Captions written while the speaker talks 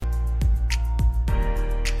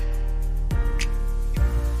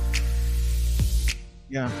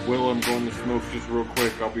Yeah. Will, I'm going to smoke just real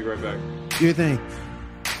quick. I'll be right back. Do your thing.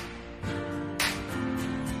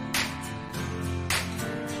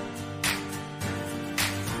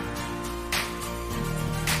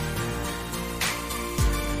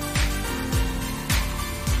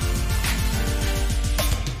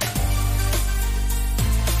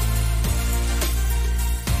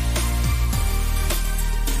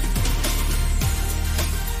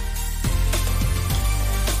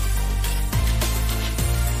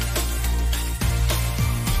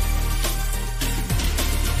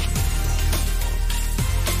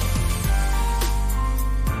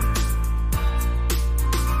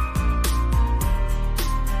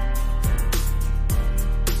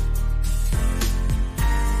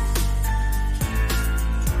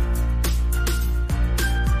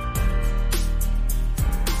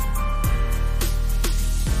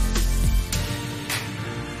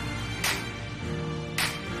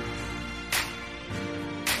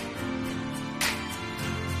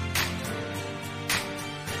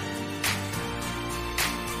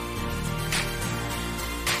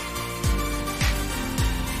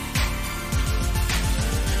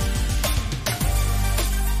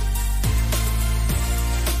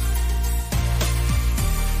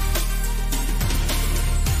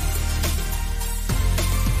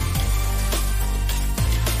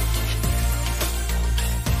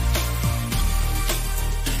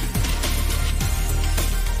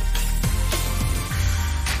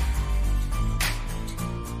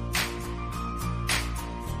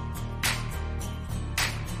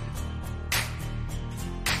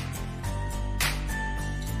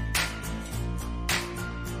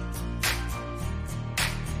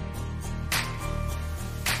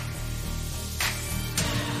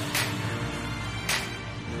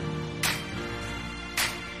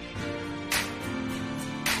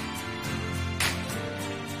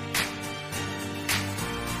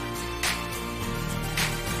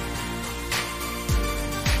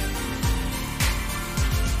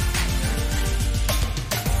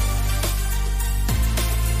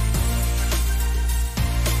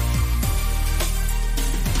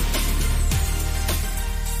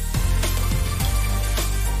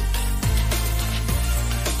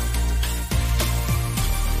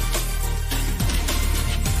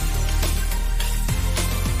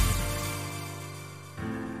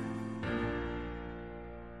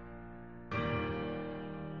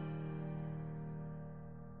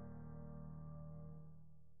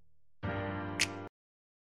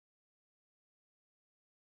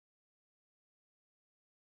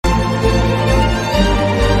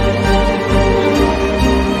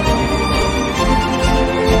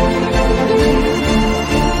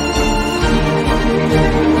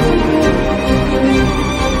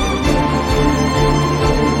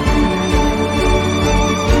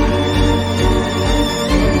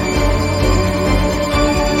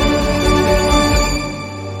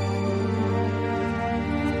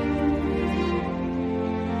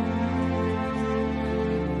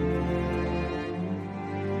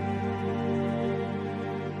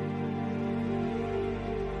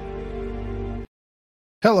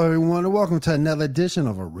 Hello, everyone, and welcome to another edition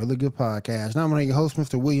of a really good podcast. Now, I'm your host,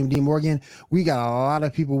 Mr. William D. Morgan. We got a lot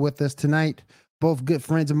of people with us tonight, both good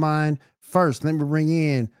friends of mine. First, let me bring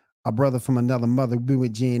in a brother from another mother. Been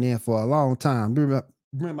with GNN for a long time.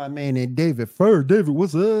 Bring my man named David. David,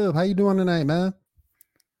 what's up? How you doing tonight, man?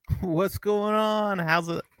 What's going on? How's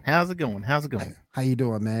it going? How you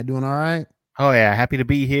doing, man? Doing all right? Oh yeah, happy to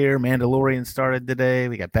be here. Mandalorian started today.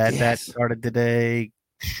 We got Bad Batch started today.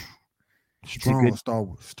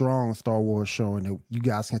 Strong Star Wars showing that you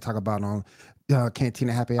guys can talk about on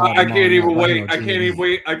Cantina Happy Hour. I can't even wait. I can't even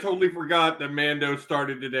wait. I totally forgot that Mando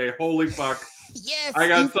started today. Holy fuck! Yes, I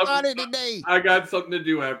got started today. I got something to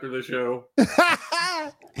do after the show.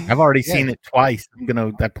 I've already seen it twice.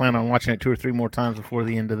 I plan on watching it 2 or 3 more times before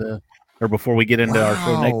before we get into our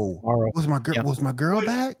show next tomorrow. Was my girl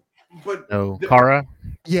back? But no, Kara.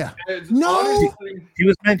 Yeah, honestly, she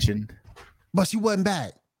was mentioned, but she wasn't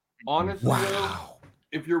back. Honestly, though,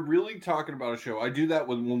 if you're really talking about a show, I do that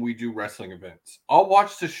when we do wrestling events. I'll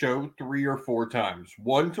watch the show 3 or 4 times.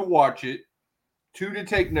 1 to watch it, 2 to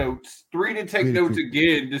take notes, 3 to take notes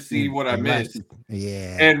again to see what I missed.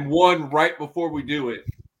 Yeah. And 1 right before we do it,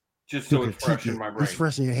 just so it's fresh in my brain. It's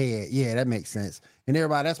fresh in your head. Yeah, that makes sense. And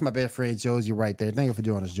everybody, that's my best friend, Josie, right there. Thank you for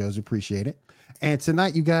joining us, Josie. Appreciate it. And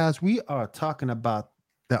tonight, you guys, we are talking about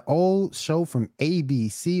the old show from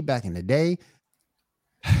ABC back in the day.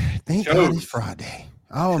 Thank God it's Friday.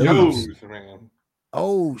 Oh, man.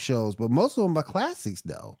 Old shows, but most of them are classics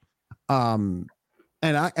though. And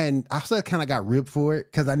I still kind of got ripped for it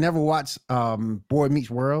because I never watched Boy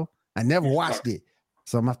Meets World. I never watched it.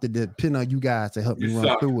 so I'm gonna have to depend on you guys to help me You run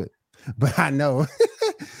suck. through it. But I know.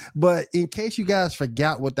 But in case you guys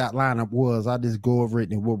forgot what that lineup was, I'll just go over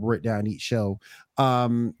it and we'll break down each show.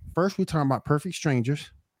 First, we're talking about Perfect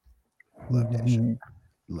Strangers. Love that show.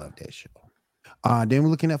 Love that show. Then we're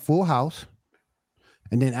looking at Full House.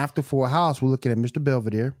 And then after Full House, we're looking at Mr.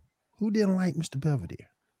 Belvedere. Who didn't like Mr. Belvedere?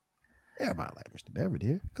 Everybody liked Mr.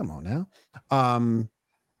 Belvedere. Come on now.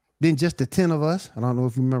 Then Just the 10 of Us. I don't know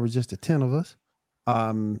if you remember Just the 10 of Us.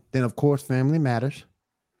 Then, of course, Family Matters.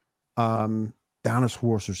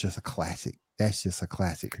 Dinosaurs was just a classic. That's just a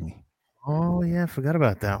classic to me. Oh yeah, I forgot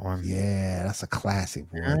about that one. Yeah, that's a classic.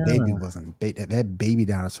 Boy. Yeah. That baby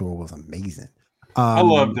dinosaur was amazing. I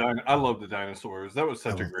love the dinosaurs. That was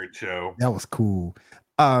such a great show. That was cool.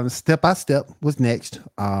 Step by Step was next.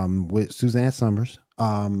 With Suzanne Summers.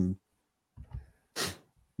 Then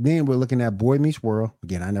we're looking at Boy Meets World.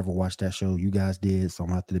 Again, I never watched that show. You guys did, so I'm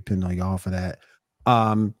gonna have to depend on y'all for that.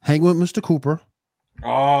 Hang with Mr. Cooper.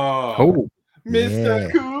 Oh, Mr.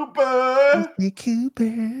 Yeah. Cooper. Mr.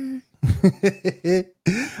 Cooper.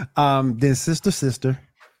 Then Sister.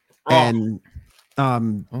 And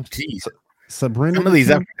Oh geez, Sabrina. some of these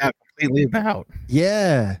I forgot completely about.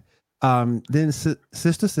 Yeah. Then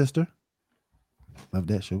Sister. Love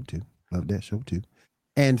that show too.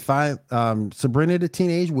 And Sabrina the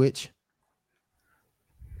Teenage Witch.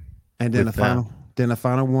 And then the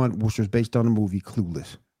final one, which was based on the movie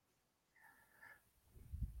Clueless.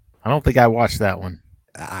 I don't think I watched that one.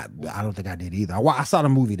 I don't think I did either. I saw the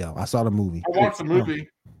movie though. I watched the movie.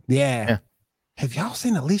 Yeah. Have y'all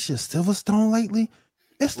seen Alicia Silverstone lately?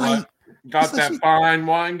 It's What? Got that fine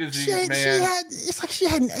wine disease, man. It's like she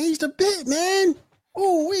hadn't aged a bit, man.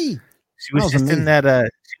 Oh, She was was just amazing. in that.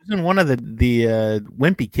 She was in one of the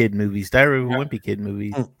Wimpy Kid movies, Diary of a Wimpy Kid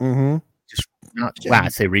movie. Mm-hmm. Just not. Well,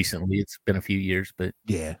 I'd say recently. It's been a few years, but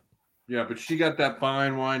Yeah. Yeah, but she got that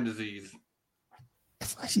fine wine disease.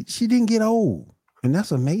 It's like she didn't get old, and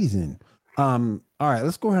that's amazing. All right,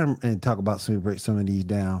 let's go ahead and talk about break some of these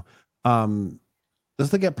down.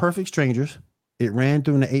 Let's look at Perfect Strangers. It ran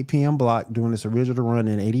during the 8 p.m. block during its original run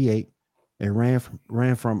in '88. It ran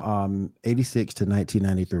from 86 to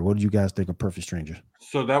 1993. What did you guys think of Perfect Strangers?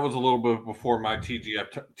 So that was a little bit before my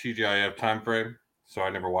TGIF time frame, so I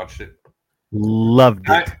never watched it. loved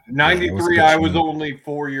it. 93, good I was show. only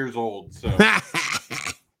 4 years old. So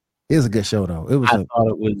It was a good show though. It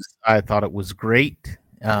was. I thought it was great,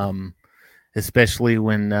 especially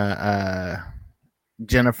when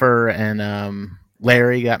Jennifer and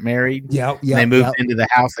Larry got married. Yeah. They moved into the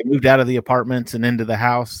house. They moved out of the apartments and into the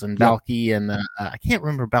house. And Balky and I can't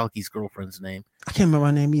remember Balky's girlfriend's name. I can't remember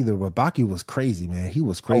my name either, but Baki was crazy, man. He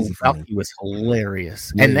was crazy. Balky was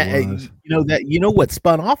hilarious. Yeah, and he was. you know what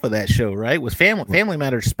spun off of that show, right? Was Family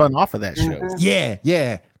Matters spun off of that show. Mhm.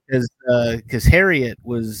 Yeah. Because Harriet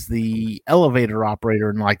was the elevator operator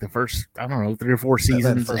in like the first, I don't know, 3 or 4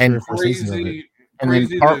 seasons,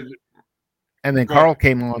 and then Carl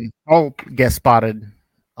came on. Carl guest spotted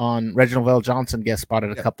on Reginald Vell Johnson guest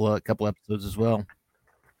spotted a couple episodes as well.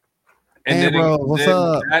 And Hey, then, bro, what's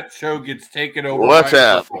up? That show gets taken over. What's by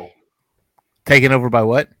up? Taken over by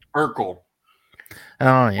what? Urkel.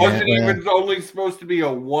 Oh yeah, Wasn't even only supposed to be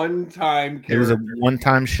a one-time character. it was a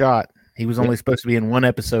one-time shot. He was only supposed to be in one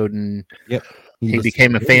episode, and he was-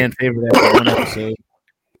 became a fan favorite after one episode.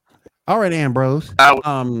 All right, Ambrose. Talking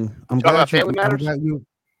I'm about glad Family Matters? you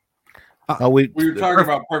We were talking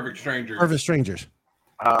about Perfect Strangers. Perfect Strangers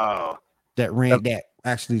Oh, that ran that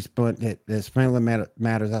actually spun that Family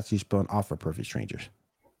Matters actually spun off of Perfect Strangers.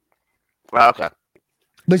 well, okay.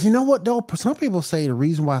 But you know what though? Some people say the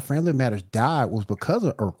reason why Family Matters died was because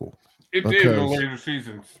of Urkel. It did in the because- later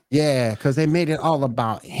seasons. Yeah, because they made it all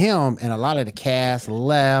about him, and a lot of the cast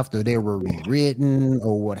left, or they were rewritten,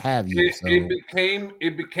 or what have you. It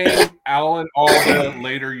became Alan Alda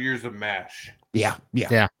later years of MASH. Yeah.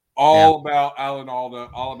 All about Alan Alda,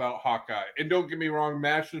 all about Hawkeye. And don't get me wrong,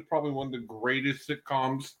 MASH is probably one of the greatest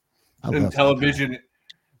sitcoms I in love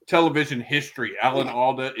television history. Alan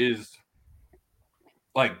Alda is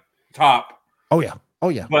like top. Oh yeah.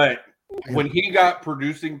 But when he got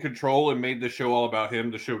producing control and made the show all about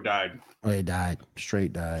him, the show died. Oh, he died.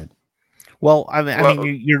 Straight died. Well, I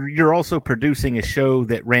mean, you're also producing a show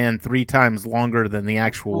that ran 3 times longer than the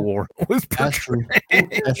actual war was. That's true.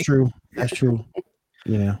 That's true.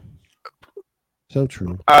 Yeah. So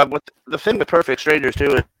true. What the thing with Perfect Strangers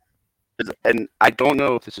too is, and I don't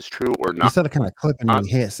know if this is true or You not. started kind of clipping on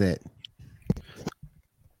your headset.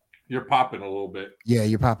 You're popping a little bit. Yeah,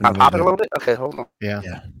 you're popping. I'm popping a little bit. Okay, hold on. Yeah.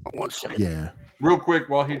 1 second. Yeah. Real quick,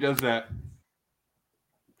 while he does that,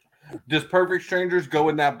 does Perfect Strangers go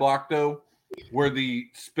in that block though, where the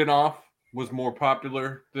spinoff was more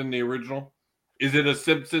popular than the original? Is it a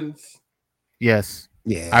Simpsons? Yes,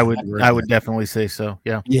 Yeah, I would definitely say so.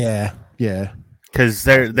 Yeah, yeah. because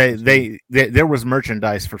there was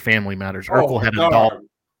merchandise for Family Matters. Urkel had a doll.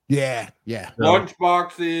 Yeah.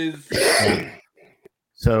 Lunchboxes.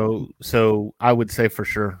 So I would say for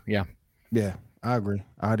sure. Yeah. Yeah, I agree.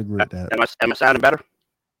 I'd agree with that. Am I sounding better?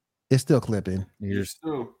 It's still clipping. You're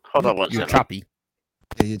Hold on one you're second. choppy.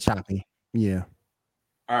 Yeah, you're choppy. Yeah.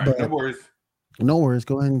 All right, But- no worries. No worries.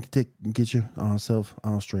 Go ahead and get your self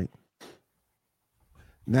on straight.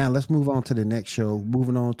 Now let's move on to the next show.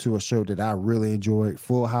 Moving on to a show that I really enjoyed,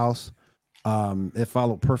 Full House. It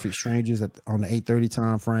followed Perfect Strangers on the 8:30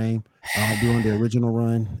 time frame during the original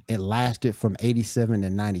run. It lasted from 87 to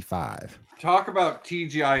 95. Talk about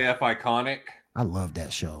TGIF iconic. I love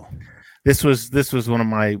that show. This was one of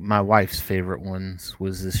my wife's favorite ones.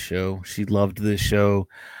 Was this show? She loved this show.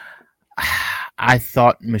 I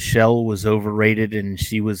thought Michelle was overrated, and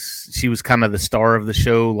she was kind of the star of the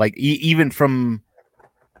show. Like even from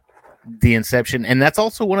the inception, and that's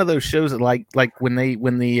also one of those shows that like when the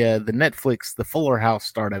Netflix the Fuller House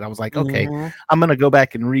started, I was like, okay, I'm gonna go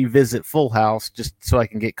back and revisit Full House just so I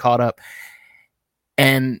can get caught up.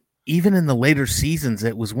 And even in the later seasons,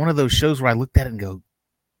 it was one of those shows where I looked at it and go,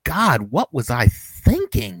 God, what was I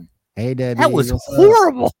thinking? Hey, Debbie, that was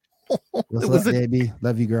horrible. What's up, Debbie?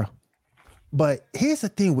 Love you, girl. But here's the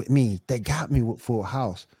thing with me that got me with Full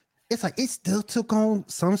House. It's like it still took on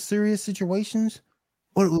some serious situations,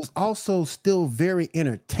 but it was also still very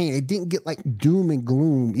entertaining. It didn't get like doom and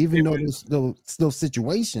gloom, even though there's still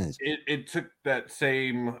situations. It took that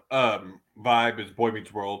same vibe as Boy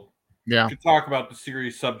Meets World. Yeah. To talk about the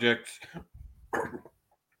serious subjects,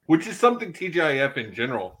 which is something TGIF in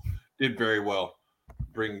general did very well.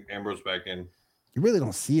 Bring Ambrose back in. You really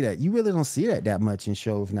don't see that. You really don't see that much in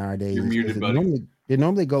shows nowadays. You're muted, buddy. It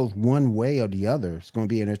normally goes one way or the other. It's going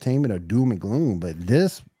to be entertainment or doom and gloom. But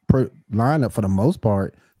this lineup, for the most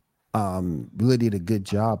part, really did a good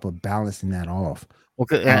job of balancing that off. Well,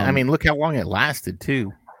 I mean, look how long it lasted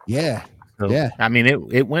too. Yeah, so, yeah. I mean,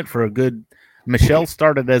 it went for a good. Michelle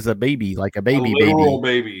started as a baby, like a baby,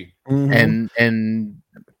 Mm-hmm. and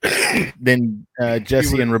then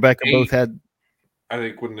Jesse and Rebecca both had. I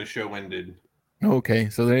think when the show ended. Okay,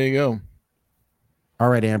 so there you go. All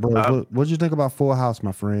right, Ambrose, what did you think about Full House,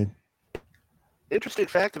 my friend? Interesting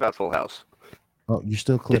fact about Full House. Oh, you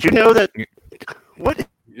still clipping? Did you know that? What?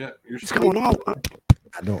 Yeah, what's going on?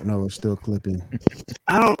 I don't know. It's still clipping.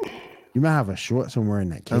 I don't. You might have a short somewhere in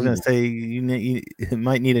that cable. I was gonna say you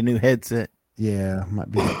might need a new headset. Yeah,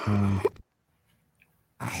 might be. I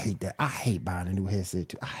hate that. I hate buying a new headset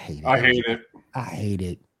too. I hate it. I hate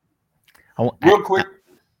it. Real quick,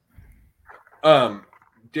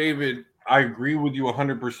 David, I agree with you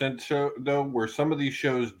 100% though, where some of these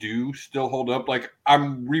shows do still hold up. Like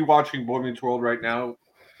I'm rewatching Boy Meets World right now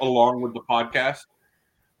along with the podcast.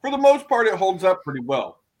 For the most part, it holds up pretty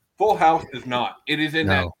well. Full House does not. It is in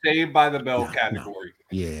that Saved by the Bell category.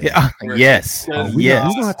 Yeah. Yes. We're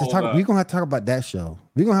gonna have to talk. We're gonna have to talk about that show.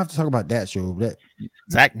 We're gonna have to talk about that show.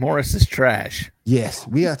 Zach Morris is trash. Yes,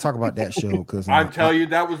 we gotta talk about that show because I tell you,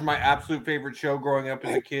 that was my absolute favorite show growing up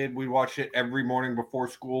as a kid. We watched it every morning before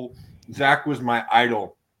school. Zach was my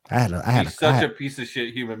idol. He's such a piece of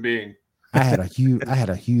shit human being. I had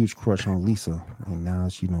a huge crush on Lisa, and now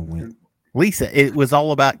she went. Lisa, it was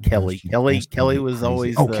all about Kelly. Kelly was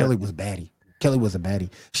always. Kelly was baddie. Kelly was a baddie.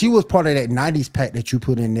 She was part of that 90s pack that you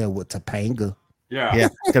put in there with Topanga. Yeah.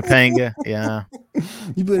 Topanga. Yeah.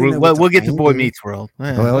 We'll get to Boy Meets World.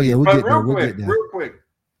 Oh yeah, we'll get there. Real quick.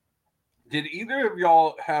 Did either of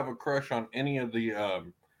y'all have a crush on any of the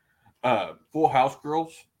Full House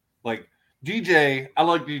girls? Like DJ, I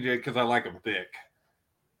like DJ because I like him thick.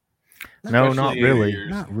 No, not really.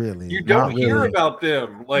 Not really. You don't hear about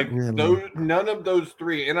them. Like none of those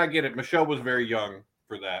three. And I get it. Michelle was very young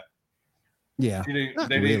for that. Yeah.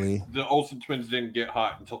 The Olsen twins didn't get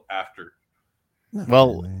hot until after.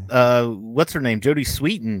 What's her name? Jodie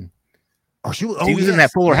Sweetin. Oh, she was in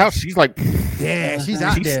that Fuller House. She's like, she's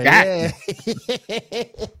out there. Yeah.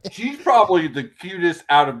 She's probably the cutest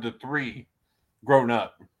out of the three grown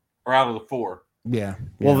up, or out of the four. Yeah.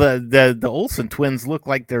 Well, the Olsen twins look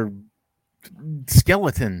like they're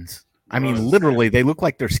skeletons. I mean, literally, they look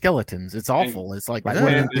like they're skeletons. It's awful. It's like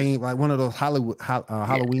one of those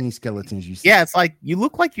Halloween skeletons you see. Yeah, it's like you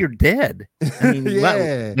look like you're dead. I mean,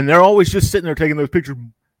 yeah. And they're always just sitting there taking those pictures.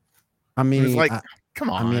 I mean, it's like, come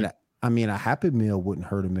on. I mean, a Happy Meal wouldn't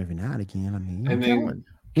hurt them every now and again. I mean, and then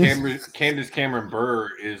Candace Cameron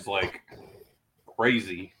Bure is like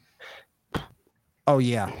crazy. Oh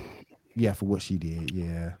yeah, for what she did.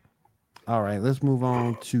 Yeah. All right, let's move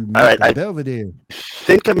on to All right, Mr. Belvedere.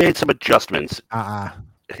 think I made some adjustments. Uh-uh.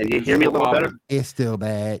 Can you hear me a little better? It's still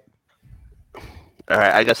bad. All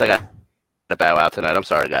right, I guess I got to bow out tonight. I'm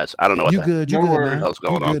sorry, guys. I don't know what You the good? You No good, worries. man? hell's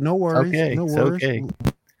going You on. good? No worries. Okay, No it's worries. okay.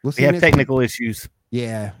 We'll see We you have next week. technical issues.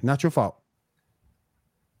 Yeah, not your fault.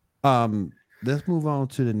 Let's move on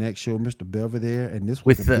to the next show, Mr. Belvedere, and this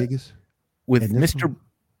was With the the- biggest. With And this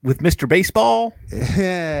Mr. Baseball.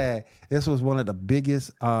 Yeah, this was one of the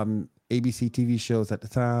biggest ABC TV shows at the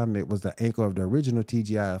time. It was the anchor of the original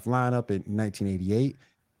TGIF lineup in 1988.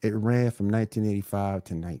 It ran from 1985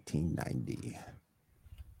 to 1990.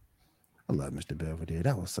 I love Mr. Belvedere.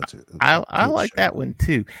 That was such a I good like that show. one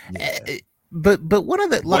too. Yeah. But one of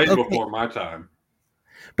the Way okay, before my time.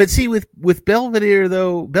 but see with Belvedere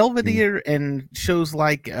though, Belvedere and shows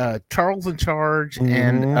like Charles in Charge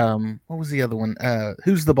and what was the other one?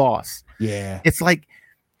 Who's the Boss? Yeah. It's like,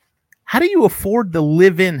 how do you afford the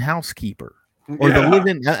live-in housekeeper or the Yeah.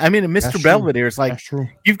 live-in? I mean, That's Mr. true. Belvedere is like, That's true.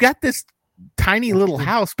 you've got this tiny That's little true.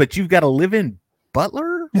 house, but you've got a live-in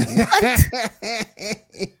butler. What?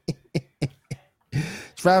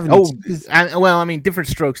 Driving Oh, the cheapest- I mean, Different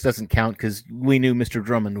Strokes doesn't count because we knew Mr.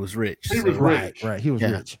 Drummond was rich. He so- was rich. right. He was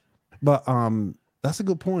Yeah. rich. But that's a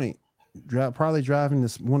good point. Probably driving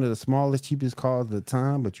this one of the smallest, cheapest cars at the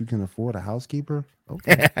time, but you can afford a housekeeper.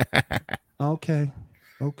 Okay.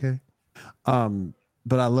 Okay.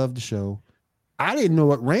 But I love the show. I didn't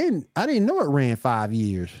know it ran 5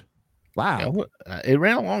 years. Wow. It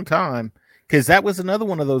ran a long time because that was another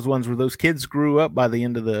one of those ones where those kids grew up by the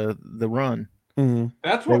end of the run. Mhm.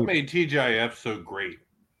 That's what made TGIF so great.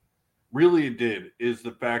 Really, it did. Is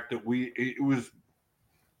the fact that it was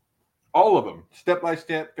all of them. Step by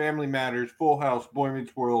Step, Family Matters, Full House, Boy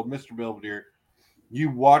Meets World, Mr. Belvedere. You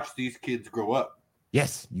watch these kids grow up.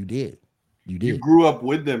 Yes, you did. You You did. grew up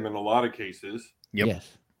with them in a lot of cases. Yep.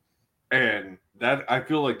 Yes. And that I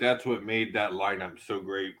feel like that's what made that lineup so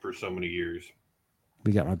great for so many years.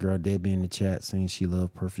 We got my girl Debbie in the chat saying she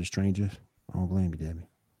loved Perfect Strangers. I don't blame you, Debbie.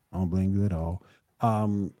 I don't blame you at all. All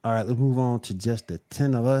right, let's move on to Just the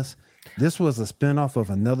 10 of Us. This was a spinoff of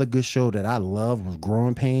another good show that I loved, was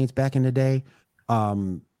Growing Pains back in the day.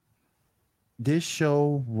 This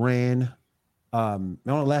show ran, it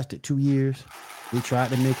only lasted 2 years. They tried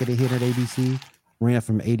to make it a hit at ABC, ran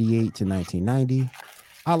from 88 to 1990.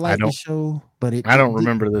 I like the show, but I don't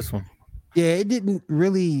remember this one. Yeah, it didn't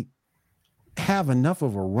really have enough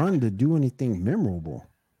of a run to do anything memorable.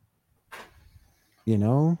 You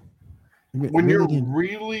know? When you're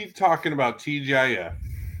really talking about TGIF,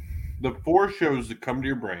 the 4 shows that come to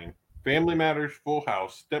your brain: Family Matters, Full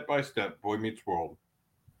House, Step by Step, Boy Meets World.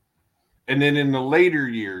 And then in the later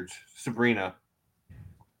years, Sabrina.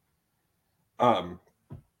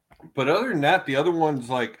 But other than that, the other ones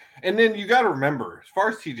like, and then you got to remember, as far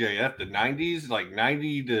as TGIF, the 90s, like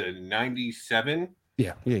 90 to 97,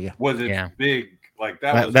 yeah. was it big? Like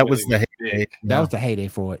that was when the it heyday. big. That was the heyday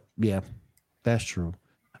for it. Yeah, that's true.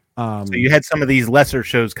 So you had some of these lesser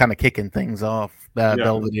shows kind of kicking things off.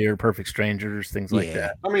 Belvedere, Perfect Strangers, things like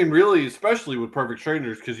that. I mean, really, especially with Perfect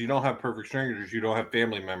Strangers, because you don't have Perfect Strangers, you don't have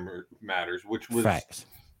Family Matters, which was Facts.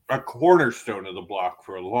 a cornerstone of the block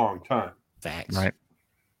for a long time. Facts. Right.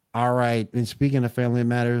 All right. And speaking of Family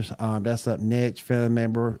Matters, that's up next.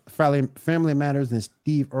 Family Matters and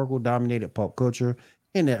Steve Urkel dominated pop culture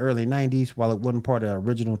in the early 90s. While it wasn't part of the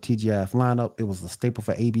original TGIF lineup, it was a staple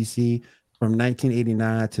for ABC from 1989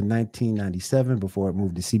 to 1997 before it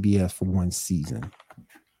moved to CBS for one season.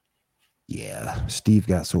 Yeah, Steve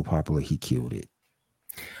got so popular, he killed it.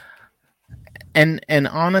 And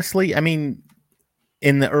honestly, I mean,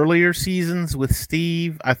 in the earlier seasons with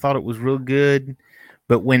Steve, I thought it was real good.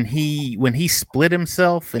 But when he split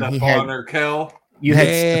himself and Stephon Urkel. You had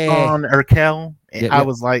Stephon Urkel. Yep, I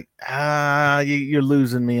was like, you're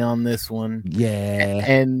losing me on this one. Yeah.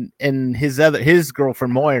 And his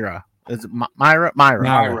girlfriend Moira. Is it Myra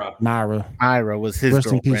was his Rest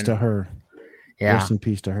girlfriend. in peace to her. Yeah. Rest in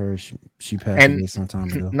peace to her. She passed away some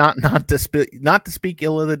time ago. Not to speak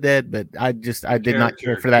ill of the dead, but I did not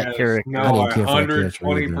care for that character. No, I didn't care for that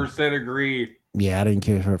 120% agree. Yeah, I didn't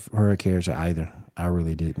care for her character either. I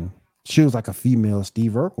really didn't. She was like a female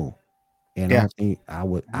Steve Urkel. And I think I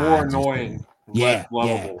would more annoying. Yeah,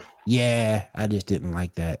 lovable. Yeah, I just didn't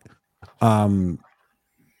like that.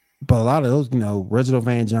 But a lot of those, Reginald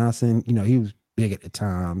Van Johnson, he was big at the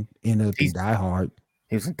time. Ended up in Die Hard.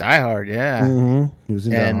 He was in Die Hard, yeah. Mm-hmm. He was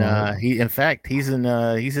in Die Hard. he's in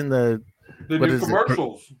the new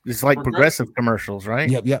commercials. It's like progressive commercials, right?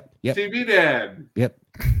 Yep. TV Dad. Yep.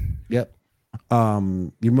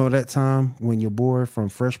 You remember that time when your boy from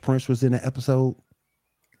Fresh Prince was in the episode?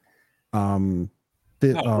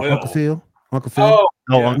 Will. Uncle Phil. Oh,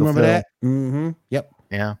 Oh, yeah. Uncle Remember Phil. that? Mm-hmm. Yep.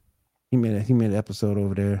 Yeah. He made an episode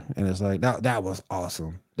over there, and it's like that was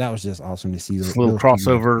awesome. That was just awesome to see Just a little those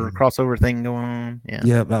two crossover thing going on. Yeah.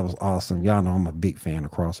 Yeah, that was awesome. Y'all know I'm a big fan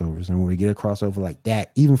of crossovers, and when we get a crossover like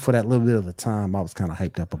that, even for that little bit of the time, I was kind of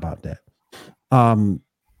hyped up about that. All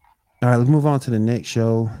right, let's move on to the next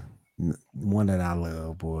show. One that I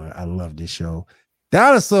love, boy. I love this show.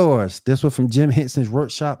 Dinosaurs. This was from Jim Henson's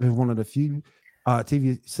Workshop, and one of the few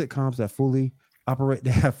TV sitcoms that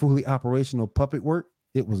have fully operational puppet work.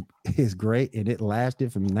 It's great, and it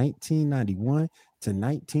lasted from 1991 to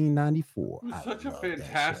 1994. It was such a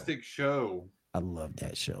fantastic show. I love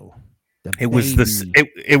that show. It was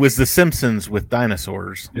the Simpsons with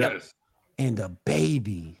dinosaurs. Yes. And the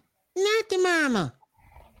baby. Not the mama.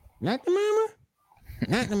 Not the mama.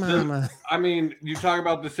 Not the mama. I mean, you talk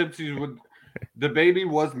about the Simpsons with the baby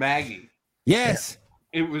was Maggie. Yes.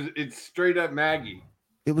 It's straight up Maggie.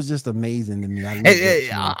 It was just amazing to me.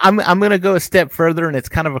 I'm gonna go a step further, and it's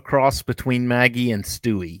kind of a cross between Maggie and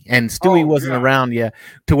Stewie. And Stewie wasn't around yet,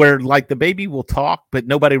 to where like the baby will talk, but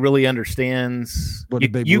nobody really understands.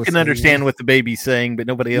 You can understand what the baby's saying, but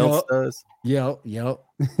nobody else does. Yep.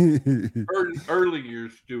 Early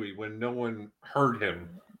years Stewie, when no one heard him.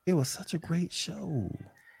 It was such a great show.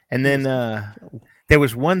 And then there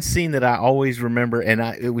was one scene that I always remember, and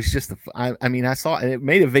it was just I saw, and it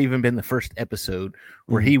may have even been the first episode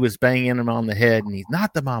where he was banging him on the head, and he's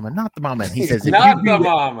not the mama, and he says,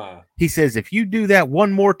 mama. He says, if you do that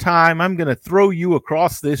one more time, I'm gonna throw you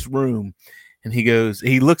across this room. And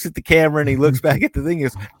he looks at the camera and he looks back at the thing. He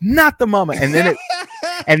goes, not the mama, and then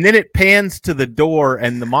it pans to the door,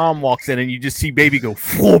 and the mom walks in, and you just see baby go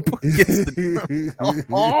whoop.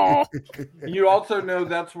 You also know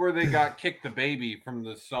that's where they got Kick the Baby from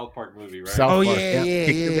the South Park movie, right? South Park, yeah.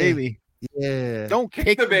 Kick the baby. Yeah. Don't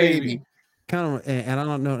kick the baby. Kind of, and I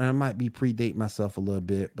don't know, and I might be predate myself a little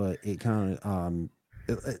bit, but it kind of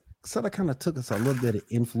it sort of kind of took us a little bit of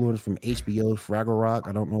influence from HBO's Fraggle Rock.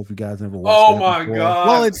 I don't know if you guys ever watched. Oh my god!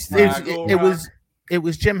 Well, it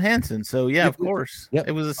was Jim Henson, so yeah, of course,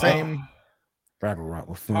 it was the same. Fraggle Rock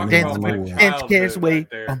was Dance cares away.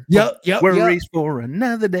 Worries for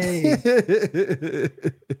another day.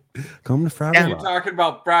 Come to Fraggle Rock. You're talking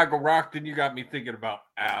about Fraggle Rock, then you got me thinking about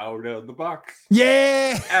Out of the Box.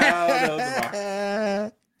 Yeah, Out of the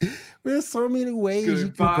Box. There's so many ways you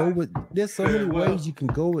can go with. There's so many ways you can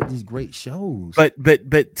go with these great shows. But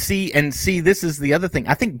see, this is the other thing.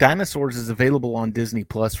 I think Dinosaurs is available on Disney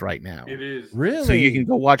Plus right now. It is really, so you can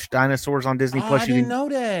go watch Dinosaurs on Disney Plus. I didn't know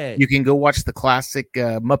that. You can go watch the classic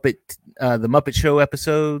the Muppet Show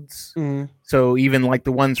episodes. Mm-hmm. So even like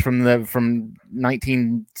the ones from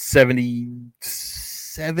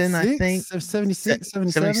 1977, I think 76,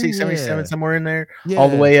 77, somewhere in there, all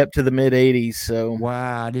the way up to the mid 80s. So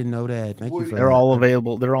wow, I didn't know that. Thank you for they're all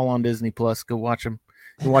available. They're all on Disney Plus. Go watch them.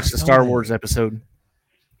 Go watch the Star Wars episode.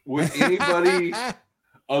 Would anybody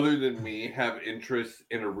other than me have interest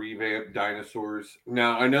in a revamped Dinosaurs?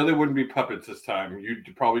 Now, I know they wouldn't be puppets this time.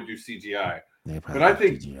 You'd probably do CGI. But I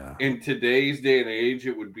think in today's day and age,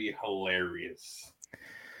 it would be hilarious.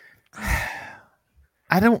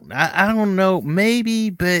 I don't know, maybe,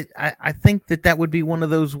 but I think that would be one of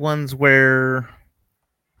those ones where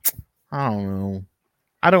I don't know.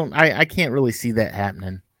 I can't really see that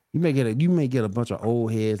happening. You may get a bunch of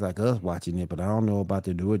old heads like us watching it, but I don't know about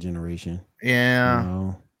the newer generation.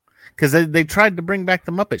 Yeah, because they tried to bring back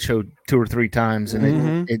the Muppet Show 2 or 3 times,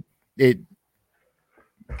 and it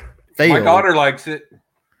failed. My daughter likes it.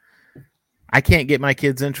 I can't get my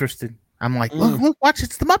kids interested. I'm like, look, watch,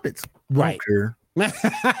 it's the Muppets. Right.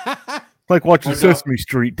 Like watching Sesame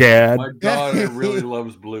Street, Dad. My daughter really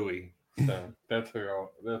loves Bluey. So that's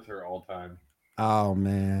her all time. Oh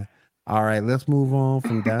man. All right, let's move on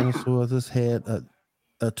from dinosaurs. This had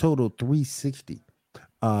a total 360.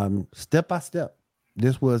 Step by Step.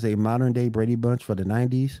 This was a modern day Brady Bunch for the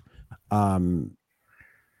 90s.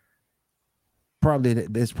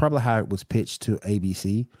 It's probably how it was pitched to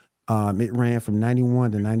ABC. It ran from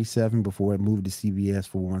 91 to 97 before it moved to CBS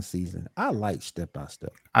for one season. I liked Step by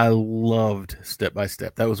Step. I loved Step by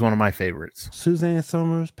Step. That was one of my favorites. Suzanne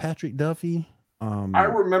Summers, Patrick Duffy. I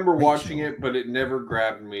remember watching it, but it never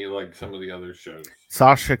grabbed me like some of the other shows.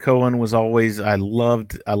 Sasha Cohen was always. I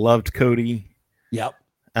loved Cody. Yep.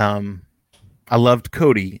 I loved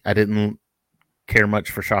Cody. I didn't care much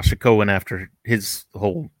for Sasha Cohen after his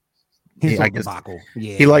whole. I guess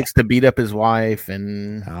he likes to beat up his wife,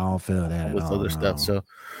 and I don't feel that with other stuff. So,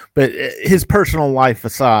 but his personal life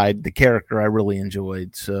aside, the character I really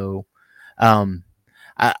enjoyed. So,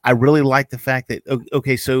 I really like the fact that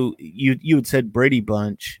so you had said Brady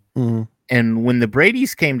Bunch, And when the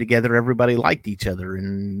Bradys came together, everybody liked each other,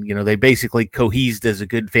 and they basically cohesed as a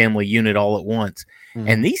good family unit all at once. Mhm.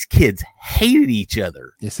 And these kids hated each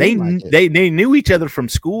other. It They seemed like it. they knew each other from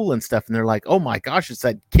school and stuff, and they're like, "Oh my gosh, it's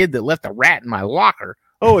that kid that left a rat in my locker.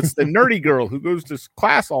 Oh, it's the nerdy girl who goes to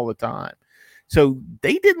class all the time." So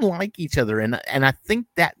they didn't like each other, and I think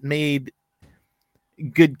that made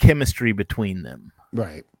good chemistry between them.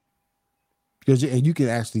 Right. Because you could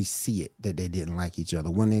actually see it that they didn't like each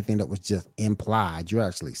other. When anything that was just implied, you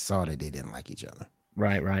actually saw that they didn't like each other.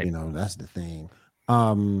 Right. That's the thing.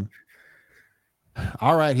 All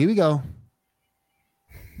right, here we go.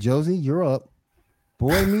 Josie, you're up.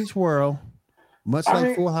 Boy Meets World. Much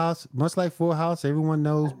like Full House, everyone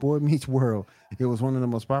knows Boy Meets World. It was one of the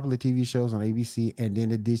most popular TV shows on ABC and then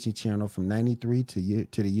the Disney Channel from 93 to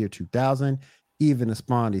the year 2000. Even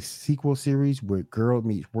spawned a sequel series with Girl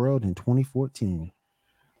Meets World in 2014.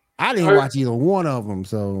 I didn't watch either one of them,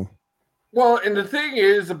 so. Well, and the thing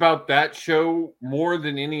is about that show, more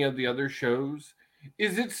than any of the other shows,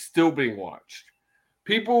 is it's still being watched.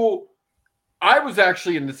 I was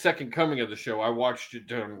actually in the second coming of the show. I watched it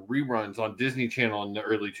during reruns on Disney Channel in the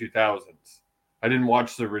early 2000s. I didn't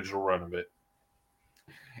watch the original run of it.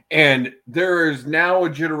 And there is now a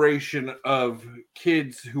generation of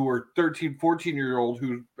kids who are 13, 14-year-old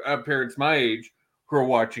who have parents my age who are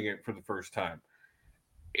watching it for the first time.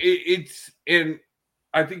 And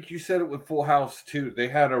I think you said it with Full House too. They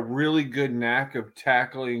had a really good knack of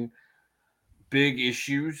tackling big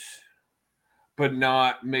issues, but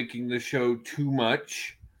not making the show too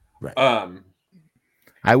much. Right.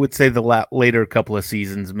 I would say the later couple of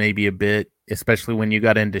seasons, maybe a bit, especially when you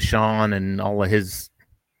got into Sean and all of his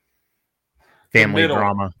family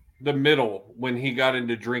drama. The middle, when he got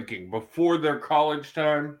into drinking before their college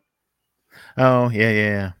time. Oh,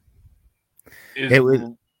 yeah. It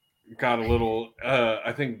got a little,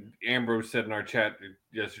 I think Ambrose said in our chat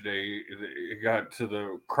yesterday, it got to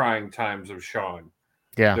the crying times of Sean.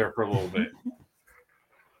 Yeah. There for a little bit.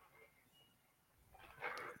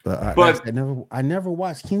 But I never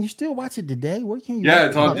watched. Can you still watch it today? Where can you? Yeah,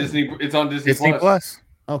 it's on Disney. It's on Disney Plus.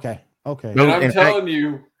 Okay. And I'm telling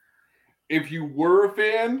you, if you were a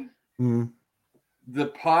fan, the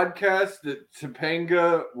podcast that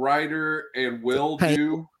Topanga, Ryder, and Will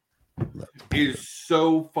do is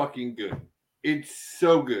so fucking good. It's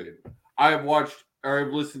so good. I've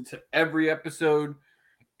listened to every episode.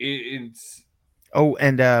 It's. Oh,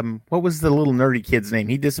 and what was the little nerdy kid's name?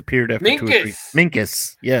 He disappeared after Minkus.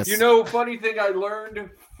 Minkus, yes. Funny thing I learned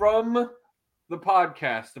from the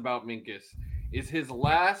podcast about Minkus is his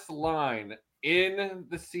last line in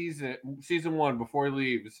the season 1 before he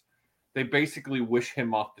leaves. They basically wish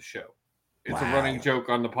him off the show. It's a running joke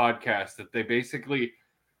on the podcast that they basically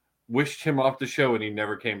wished him off the show and he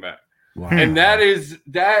never came back. Wow. And that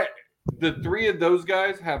the three of those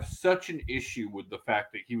guys have such an issue with the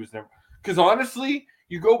fact that he was never. Because honestly,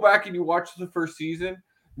 you go back and you watch the first season,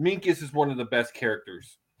 Minkus is one of the best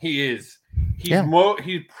characters. He is.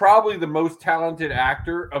 He's probably the most talented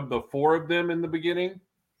actor of the four of them in the beginning.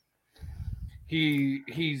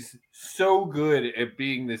 He's so good at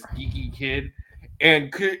being this geeky kid.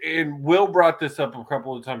 And Will brought this up a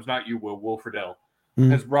couple of times. Not you, Will Friedle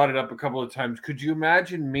has brought it up a couple of times. Could you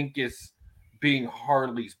imagine Minkus being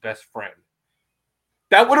Harley's best friend?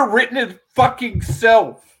 That would have written his fucking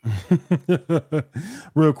self.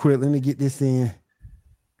 Real quick, let me get this in.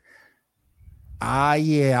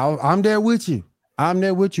 Yeah, I'm there with you. I'm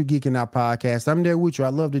there with you, Geeking Out Podcast. I'm there with you. I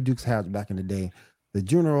love the Duke's House back in the day. The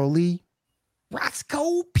General Lee,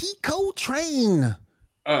 Roscoe Pico Train.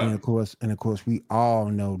 And of course, we all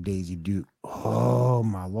know Daisy Duke. Oh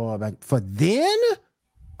my Lord. For then?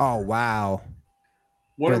 Oh wow.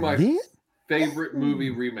 One of my favorite movie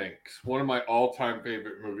remakes. One of my all-time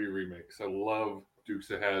favorite movie remakes. I love Dukes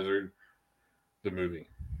of Hazzard, the movie.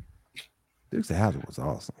 Dukes of Hazzard was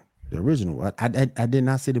awesome. The original. I did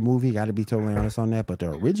not see the movie. Got to be totally honest on that. But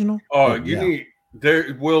the original. Oh, need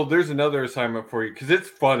there. Will, there's another assignment for you because it's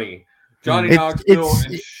funny. Johnny Knoxville.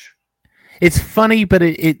 It's funny, but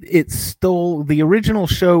it stole the original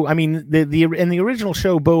show. I mean, in the original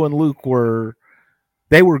show, Bo and Luke were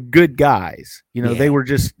good guys. They were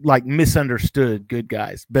just like misunderstood good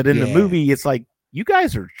guys. But in the movie, it's like, you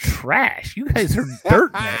guys are trash. You guys are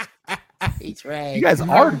dirt bags. You guys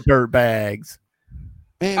are dirt bags.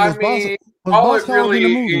 Man, it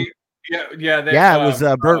was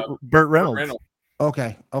Burt Reynolds.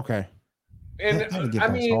 Okay. And I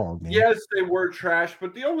mean, yes, they were trash,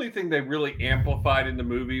 but the only thing they really amplified in the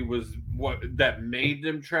movie was that made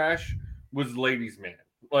them trash was Ladies' Man.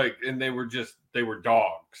 Like, and they were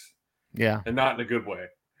dogs. Yeah. And not in a good way.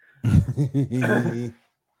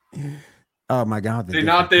 Oh my God, They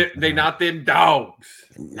not them dogs.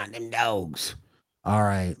 Not them dogs. All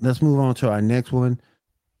right, let's move on to our next one.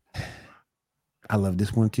 I love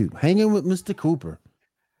this one too. Hanging with Mr. Cooper.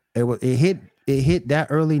 It hit that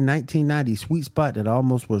early 1990 sweet spot that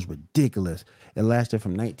almost was ridiculous. It lasted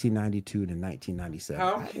from 1992 to 1997.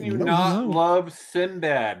 How can you not love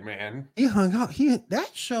Sinbad, man? He hung out. That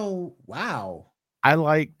show. Wow. I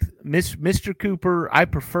liked Mr. Cooper. I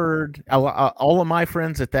preferred all of my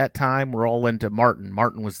friends at that time were all into Martin.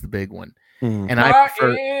 Martin was the big one, and I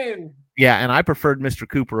preferred Mr.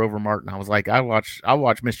 Cooper over Martin. I was like, I'll watch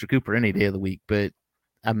Mr. Cooper any day of the week, but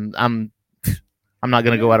I'm not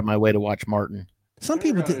going to go out of my way to watch Martin. Some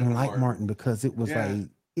people didn't like Martin because it was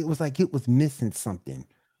like it was missing something.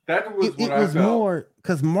 That was it was more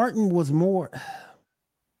because Martin was more.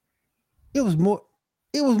 It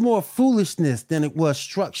was more foolishness than it was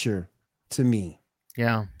structure to me.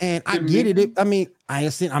 Yeah, and I get it. I mean,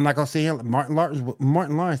 I'm not gonna say him.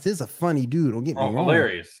 Martin Lawrence is a funny dude. Don't get me wrong.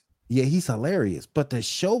 Hilarious. Yeah, he's hilarious. But the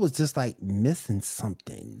show was just like missing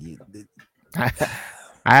something. I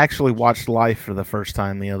actually watched Life for the first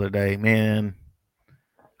time the other day. Man,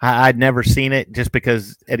 I'd never seen it just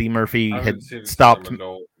because Eddie Murphy had stopped.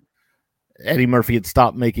 Eddie Murphy had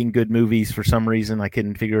stopped making good movies for some reason. I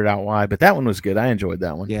couldn't figure it out why, but that one was good. I enjoyed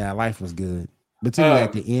that one. Yeah, Life was good. But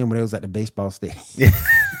at the end when it was at the baseball stadium.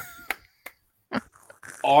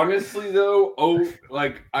 Honestly, though,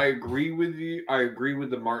 I agree with you. I agree with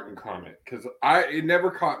the Martin comment because it never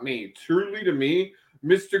caught me. Truly, to me,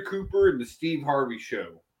 Mr. Cooper and the Steve Harvey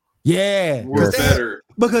Show. Yeah, were better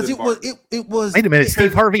because it was. Wait a minute,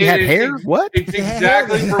 Steve Harvey had hair. What? It's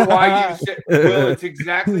exactly for why you said. Well, it's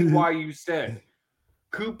exactly why you said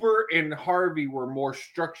Cooper and Harvey were more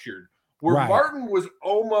structured. Where Martin was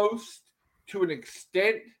almost to an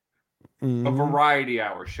extent a variety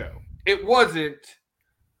hour show. It wasn't,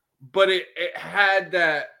 but it had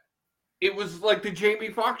that. It was like the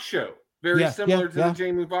Jamie Foxx show, very similar to the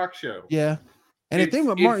Jamie Foxx show. Yeah. And the thing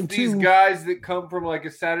with Martin too, these guys that come from like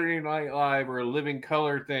a Saturday Night Live or a Living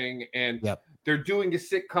Color thing, and they're doing a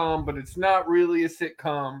sitcom, but it's not really a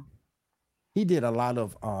sitcom. He did a lot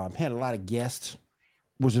of had a lot of guests,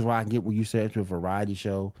 which is why I get what you said to a variety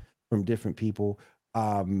show from different people.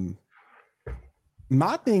 My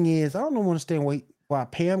thing is, I don't understand why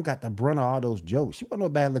Pam got the brunt of all those jokes. She wasn't no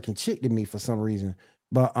bad looking chick to me for some reason,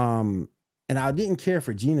 but and I didn't care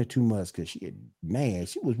for Gina too much because she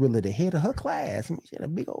was really the head of her class. I mean, she had a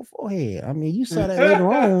big old forehead. I mean, you saw that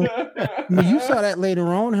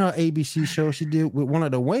later on. Her ABC show she did with one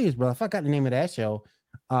of the Wayans brothers. I forgot the name of that show.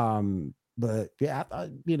 But yeah, I thought,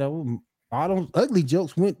 all those ugly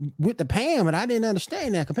jokes went to Pam, and I didn't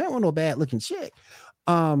understand that because Pam wasn't no bad looking chick.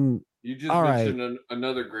 You just mentioned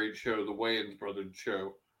another great show, the Wayans Brothers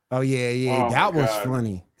show. Oh yeah. That was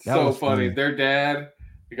funny. That was funny. Their dad.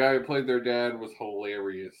 The guy who played their dad was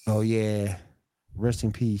hilarious. Oh yeah, rest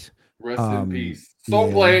in peace. Rest in peace. Soul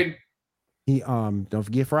Blade. He don't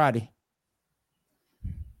forget Friday.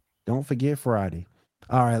 Don't forget Friday.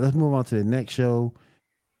 All right, let's move on to the next show.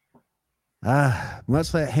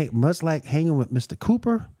 Much like Hanging with Mr.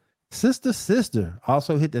 Cooper, Sister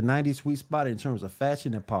also hit the 90s sweet spot in terms of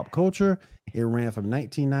fashion and pop culture. It ran from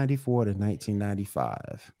 1994 to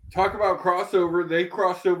 1995. Talk about crossover. They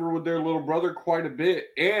crossed over with their little brother quite a bit.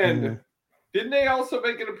 And didn't they also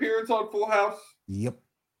make an appearance on Full House? Yep.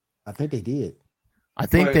 I think they did. I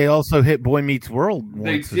think they also hit Boy Meets World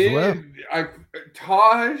once as well.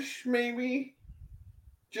 Taj maybe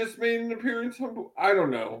just made an appearance on, I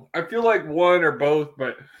don't know. I feel like one or both,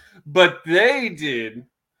 but they did.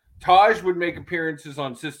 Taj would make appearances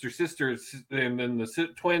on Sister, and then the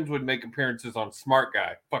twins would make appearances on Smart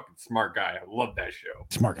Guy. Fucking Smart Guy. I love that show.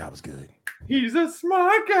 Smart Guy was good. He's a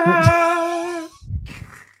smart guy.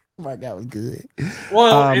 Smart Guy was good.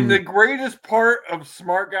 Well, and the greatest part of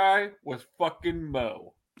Smart Guy was fucking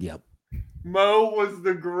Mo. Yep. Mo was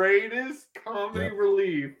the greatest comedy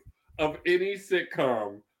relief of any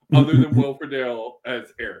sitcom other than Will Friedle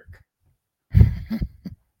as Eric.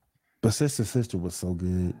 But Sister was so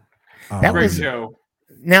good. That Great was show.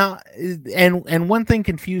 Now, and one thing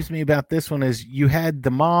confused me about this one is you had the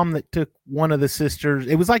mom that took one of the sisters.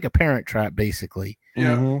 It was like a Parent Trap, basically.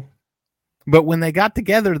 Yeah. Mm-hmm. But when they got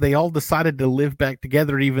together, they all decided to live back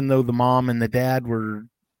together, even though the mom and the dad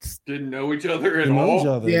didn't know each other at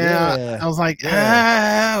all. Yeah. I was like, what?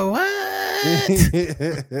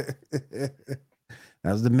 That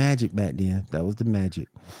was the magic back then. That was the magic.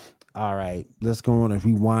 All right, let's go on and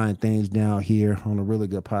rewind things down here on a really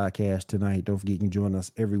good podcast tonight. Don't forget you can join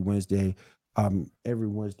us every Wednesday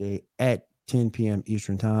at 10 p.m.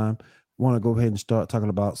 Eastern time. Want to go ahead and start talking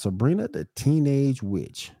about Sabrina the Teenage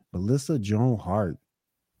Witch. Melissa Joan Hart.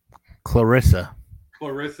 Clarissa.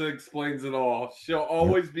 Clarissa explains it all. She'll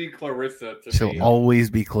always be Clarissa to She'll me. always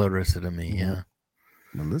be Clarissa to me. Mhm. Yeah.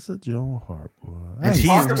 Melissa Joan Hart. Boy. And she's-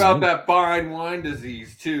 Talk about that fine wine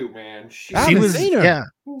disease too, man. I She haven't was. seen her. Yeah.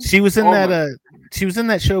 She was in Oh that. my- She was in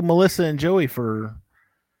that show Melissa and Joey for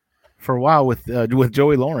a while with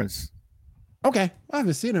Joey Lawrence. Okay, I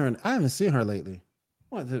haven't seen her. I haven't seen her lately.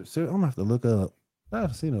 I'm gonna have to look up. I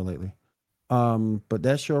haven't seen her lately. But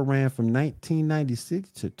that show ran from 1996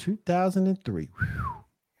 to 2003. Whew.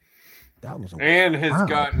 That was a and has Wow.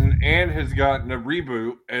 gotten a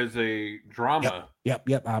reboot as a drama. yep.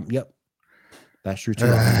 That's true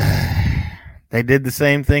too. They did the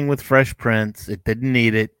same thing with Fresh Prince. It didn't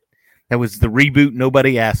need it. That was the reboot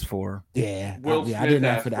nobody asked for. Yeah, Will I Smith didn't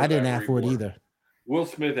ask asked for that. for I didn't that ask for it reboot. either. Will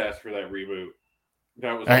Smith asked for that reboot.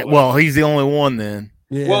 That was Well, he's the only one then.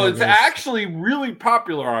 Yeah, well, it's that's- actually really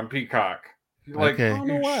popular on Peacock. Like Okay. I don't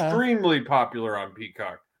know why. extremely popular on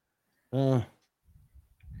Peacock. Uh,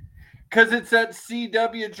 Because it's that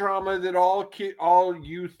CW drama that all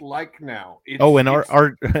youth like now. It's, Oh, and it's-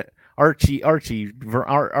 Archie and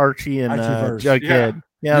Archieverse. Jughead.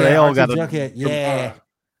 Yeah, they all got Archie Jughead. Yeah,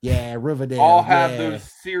 yeah, Riverdale. all have yeah. those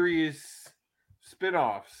serious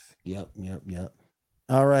spin-offs. Yep.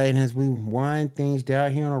 All right, and as we wind things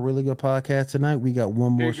down here on a really good podcast tonight, we got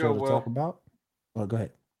one Here more you show go, to Will. talk about. Oh, go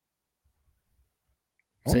ahead.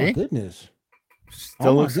 Oh See? my goodness! Still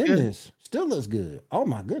Oh my looks good. goodness! Still looks good. Oh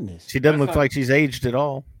my goodness! She doesn't That's look not- like she's aged at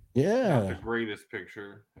all. Not Yeah. the greatest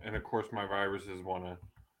picture. And of course my viruses wanna.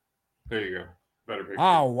 There you go. Better picture.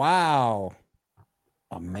 Oh wow!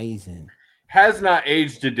 Amazing. Has not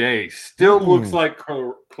aged a day. Still Mm. looks like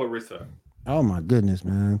Clarissa. Oh my goodness,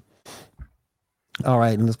 man. All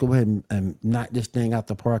right, and let's go ahead and knock this thing out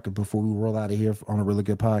the park before we roll out of here on a really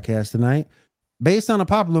good podcast tonight. Based on a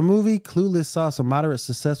popular movie, Clueless saw some moderate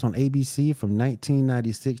success on ABC from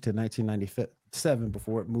 1996 to 1997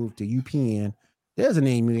 before it moved to UPN. There's a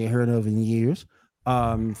name you ain't heard of in years.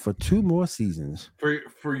 For 2 more seasons.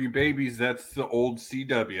 For you babies, that's the old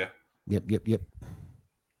CW. Yep.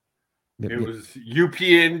 It was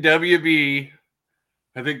UPN, WB.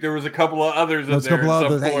 I think there was a couple of others in There's a there couple at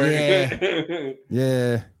some others, point.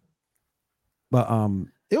 Yeah. But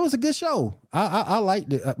it was a good show. I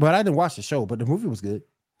liked it, but I didn't watch the show, but the movie was good.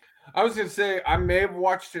 I was gonna say I may have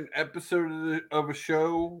watched an episode of a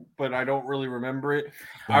show, but I don't really remember it.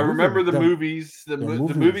 The I movie- remember the movies. The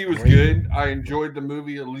movie was great. good. I enjoyed the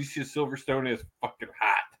movie. Alicia Silverstone is fucking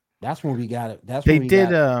hot. That's when we got it. That's They when we did.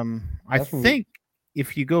 got I that's when we- think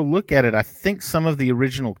if you go look at it, I think some of the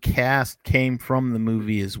original cast came from the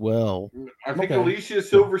movie as well. I think Okay. Alicia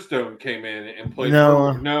Silverstone came in and played.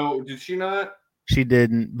 No. her. No, did she not? She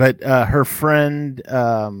didn't, but her friend.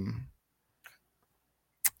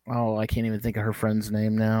 I can't even think of her friend's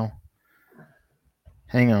name now.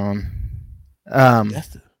 Hang on.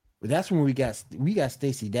 that's when we got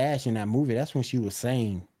Stacey Dash in that movie. That's when she was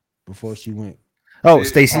saying before she went. Oh,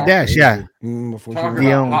 Stacey Dash, yeah. Before she Talk went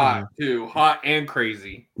about own- hot too, hot and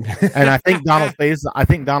crazy. And I think Donald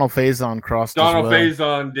Faison crossed Donald as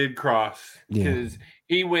well. Faison did cross Yeah. because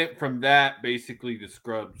he went from that basically to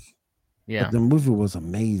Scrubs. Yeah. But the movie was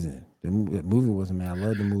amazing. The movie was amazing. I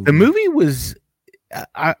love the movie. The movie was.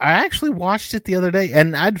 I actually watched it the other day,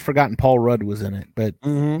 and I'd forgotten Paul Rudd was in it. But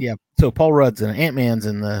Mhm. yeah, so Paul Rudd's in it. Ant-Man's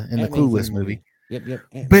in the Ant-Man's Clueless in the movie. Yep.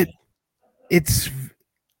 But Ant-Man.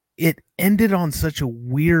 it ended on such a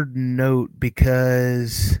weird note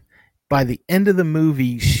because by the end of the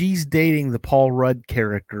movie, she's dating the Paul Rudd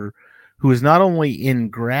character, who is not only in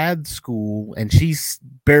grad school and she's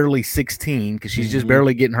barely 16 because she's just Mhm.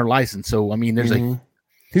 barely getting her license. So I mean, there's a Mhm.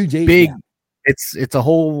 Huge age big. gap. It's a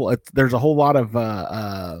whole. There's a whole lot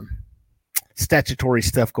of statutory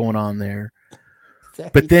stuff going on there.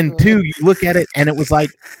 But then too, you look at it and it was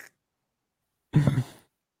like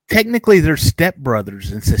technically they're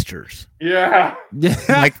stepbrothers and sisters. Yeah,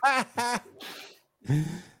 Like-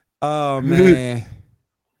 oh man,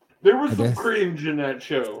 there was I some guess. cringe in that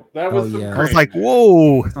show. That was Oh, some yeah. I cringe. was like,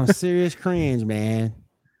 whoa. some serious cringe, man.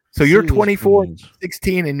 So you're Serious 24, cringe.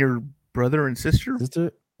 16, and your brother and sister?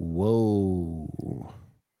 Sister. Whoa,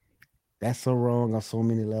 that's so wrong on so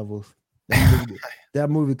many levels. That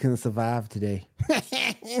movie couldn't survive today.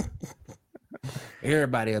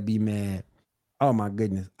 Everybody will be mad. Oh my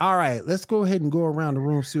goodness. All right, let's go ahead and go around the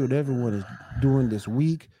room, see what everyone is doing this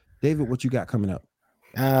week. David, what you got coming up?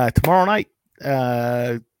 Tomorrow night,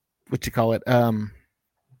 what you call it?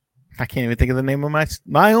 I can't even think of the name of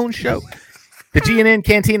my own show. The GNN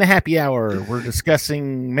Cantina Happy Hour. We're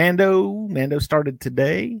discussing Mando. Mando started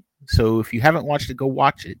today. So if you haven't watched it, go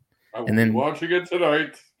watch it. I will and be then- watching it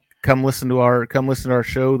tonight. come listen to our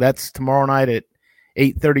show. That's tomorrow night at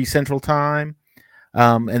 8:30 Central Time.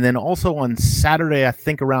 And then also on Saturday, I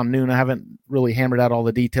think around noon. I haven't really hammered out all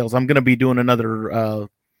the details. I'm going to be doing another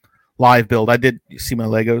live build. I did see my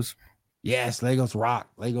Legos. Yes, Legos rock.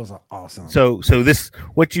 Legos are awesome. So this,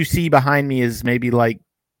 what you see behind me is maybe like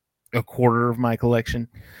a quarter of my collection.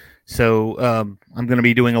 So I'm going to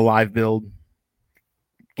be doing a live build.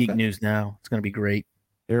 Geek News Now. It's going to be great.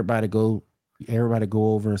 Everybody go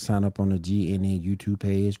over and sign up on the GNN YouTube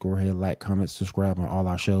page. Go ahead, like, comment, subscribe on all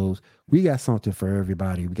our shows. We got something for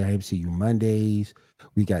everybody. We got MCU Mondays.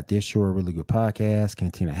 We got This Show, a Really Good Podcast,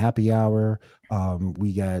 Cantina Happy Hour.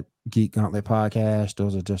 We got Geek Gauntlet Podcast.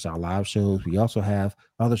 Those are just our live shows. We also have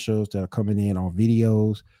other shows that are coming in on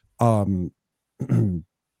videos.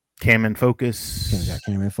 Cam and Focus. We got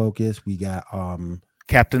Cam and Focus. We got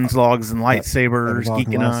Captain's Logs and Lightsabers, Geek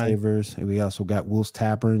and Lightsabers. And we also got Wolf's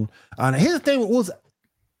Tavern. Here's the thing with Wolf's,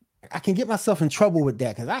 I can get myself in trouble with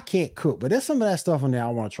that because I can't cook, but there's some of that stuff in there I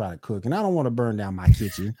want to try to cook, and I don't want to burn down my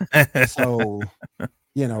kitchen. So, I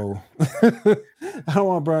don't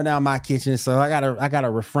want to burn down my kitchen, so I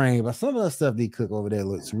gotta refrain. But some of the stuff they cook over there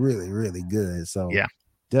looks really, really good. So yeah,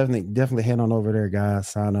 definitely head on over there, guys.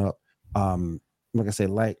 Sign up. Like I said,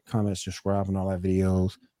 like, comment, subscribe, and all that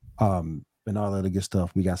videos. And all that good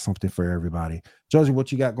stuff. We got something for everybody. Josie,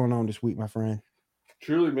 what you got going on this week, my friend?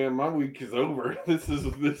 Truly, man, my week is over. This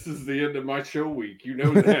is the end of my show week. You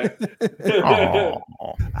know that.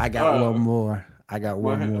 I got one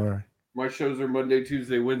more. My shows are Monday,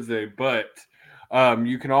 Tuesday, Wednesday, but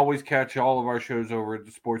you can always catch all of our shows over at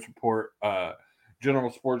the Sports Report. General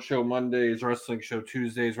Sports Show Mondays, Wrestling Show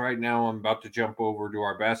Tuesdays. Right now, I'm about to jump over to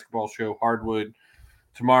our basketball show, Hardwood.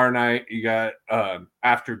 Tomorrow night, you got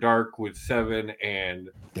After Dark with Seven and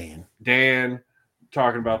Dan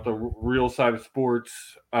talking about the real side of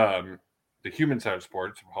sports, the human side of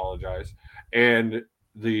sports, apologize, and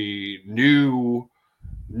the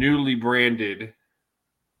newly branded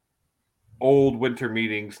Old Winter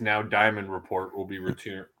Meetings, now Diamond Report, will be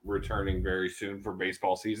returning very soon for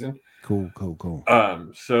baseball season. Cool.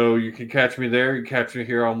 So you can catch me there. You can catch me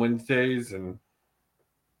here on Wednesdays, and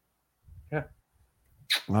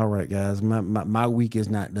all right, guys. My week is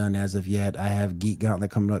not done as of yet. I have Geek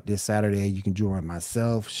Gauntlet coming up this Saturday. You can join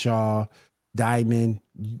myself, Shaw, Diamond,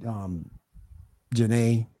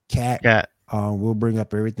 Janae, Cat. We'll bring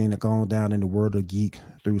up everything that's going down in the world of geek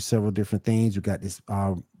through several different things. We got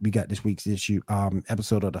this week's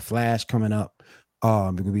episode of The Flash coming up.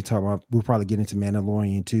 We're gonna be talking about. We'll probably get into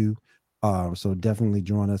Mandalorian too. So definitely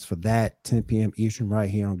join us for that. 10 p.m. Eastern, right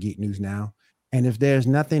here on Geek News Now. And if there's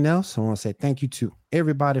nothing else, I want to say thank you to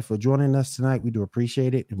everybody for joining us tonight. We do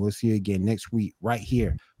appreciate it. And we'll see you again next week right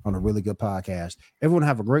here on a Really Good Podcast. Everyone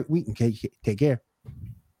have a great week and take care.